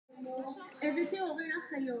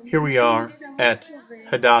Here we are at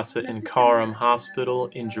Hadassah and Kerem Hospital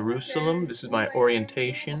in Jerusalem. This is my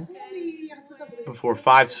orientation before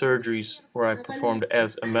 5 surgeries where I performed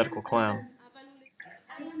as a medical clown.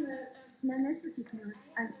 I'm anesthetic nurse,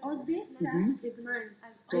 and all this task is mine.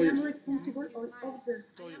 I am responsible for all the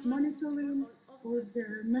monitoring, or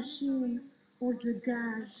the machine, or the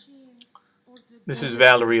gas. This is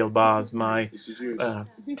Valerie Elbaz, my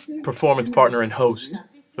performance partner and host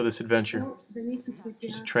for this adventure.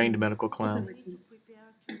 She's a trained medical clown.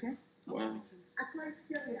 Wow.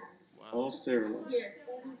 All sterilized. Yes,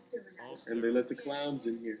 all sterilized. And they let the clowns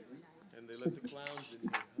in here.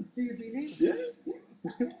 Do you believe? Yeah.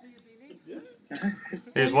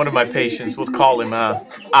 Here's one of my patients. We'll call him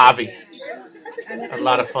Avi. A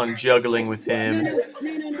lot of fun juggling with him.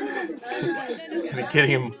 And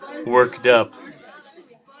getting him worked up.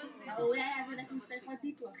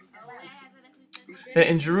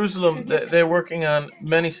 In Jerusalem, they're working on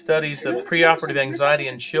many studies of preoperative anxiety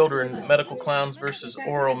in children, medical clowns versus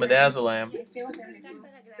oral midazolam.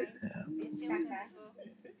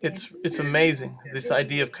 It's amazing, this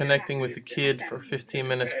idea of connecting with the kid for 15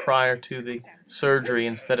 minutes prior to the surgery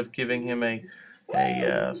instead of giving him a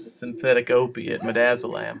synthetic opiate,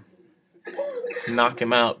 midazolam, to knock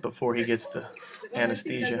him out before he gets the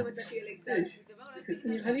anesthesia.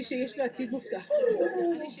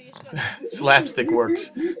 Slapstick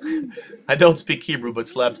works. I don't speak Hebrew, but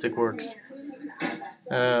slapstick works.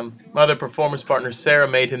 My other performance partner, Sara,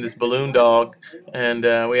 made him this balloon dog, and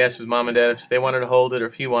we asked his mom and dad if they wanted to hold it or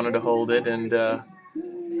if he wanted to hold it, and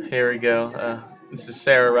here we go. This is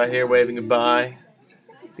Sara right here waving goodbye.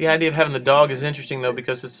 The idea of having the dog is interesting, though,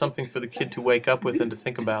 because it's something for the kid to wake up with and to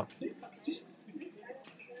think about.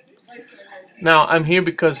 Now, I'm here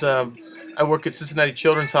because I work at Cincinnati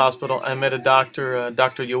Children's Hospital. I met a doctor,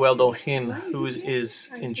 Dr. Yoel Donchin, who is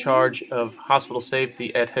in charge of hospital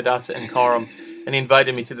safety at Hadassah and Kerem, and he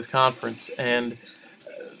invited me to this conference. And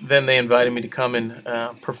then they invited me to come and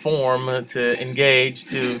perform, to engage,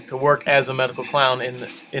 to work as a medical clown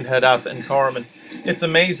in Hadassah and Kerem. And it's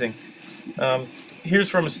amazing. Here's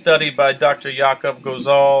from a study by Dr. Yaakov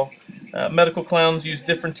Gozal. Medical clowns use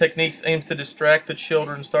different techniques aimed to distract the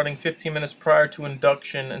children starting 15 minutes prior to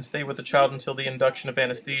induction and stay with the child until the induction of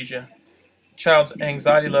anesthesia. The child's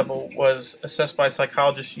anxiety level was assessed by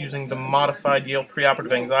psychologists using the modified Yale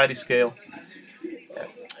preoperative anxiety scale.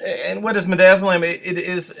 And what is midazolam?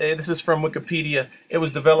 This is from Wikipedia. It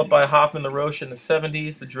was developed by Hoffman LaRoche in the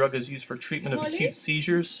 70s. The drug is used for treatment of acute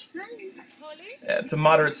seizures, to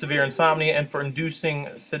moderate severe insomnia, and for inducing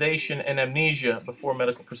sedation and amnesia before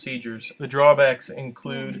medical procedures. The drawbacks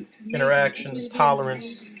include interactions,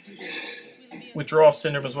 tolerance, withdrawal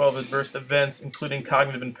syndrome, as well as adverse events, including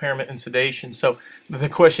cognitive impairment and sedation. So the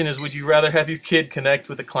question is, would you rather have your kid connect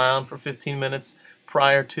with a clown for 15 minutes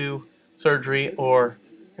prior to surgery, or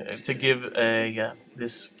to give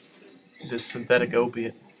this synthetic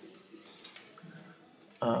opiate?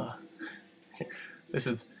 This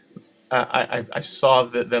is... I saw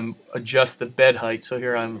them adjust the bed height, so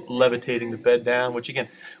here I'm levitating the bed down, which again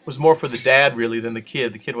was more for the dad really than the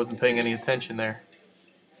kid. The kid wasn't paying any attention there.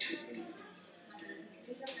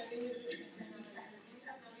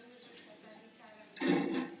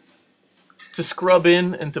 To scrub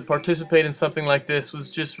in and to participate in something like this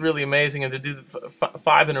was just really amazing, and to do the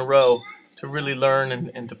 5 in a row, to really learn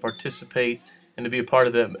and to participate and to be a part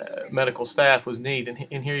of the medical staff was neat.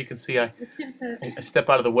 And here you can see I step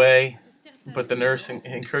out of the way, but the nurse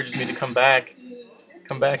encourages me to come back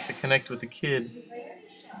to connect with the kid.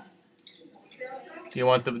 You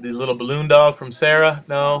want the little balloon dog from Sara?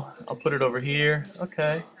 No, I'll put it over here.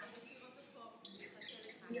 Okay,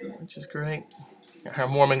 which is great.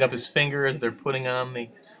 I'm warming up his finger as they're putting on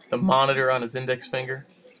the monitor on his index finger.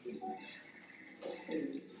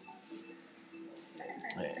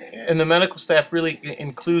 And the medical staff really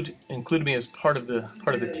included me as part of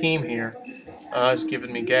the team here. It's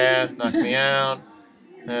giving me gas, knocking me out,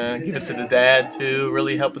 give it to the dad too,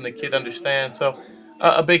 really helping the kid understand. So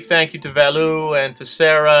a big thank you to Valu and to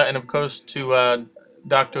Sara, and of course to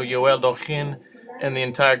Dr. Yoel Donchin and the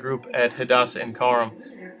entire group at Hadassah and Kerem,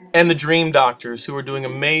 and the Dream Doctors who are doing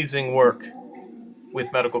amazing work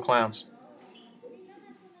with medical clowns.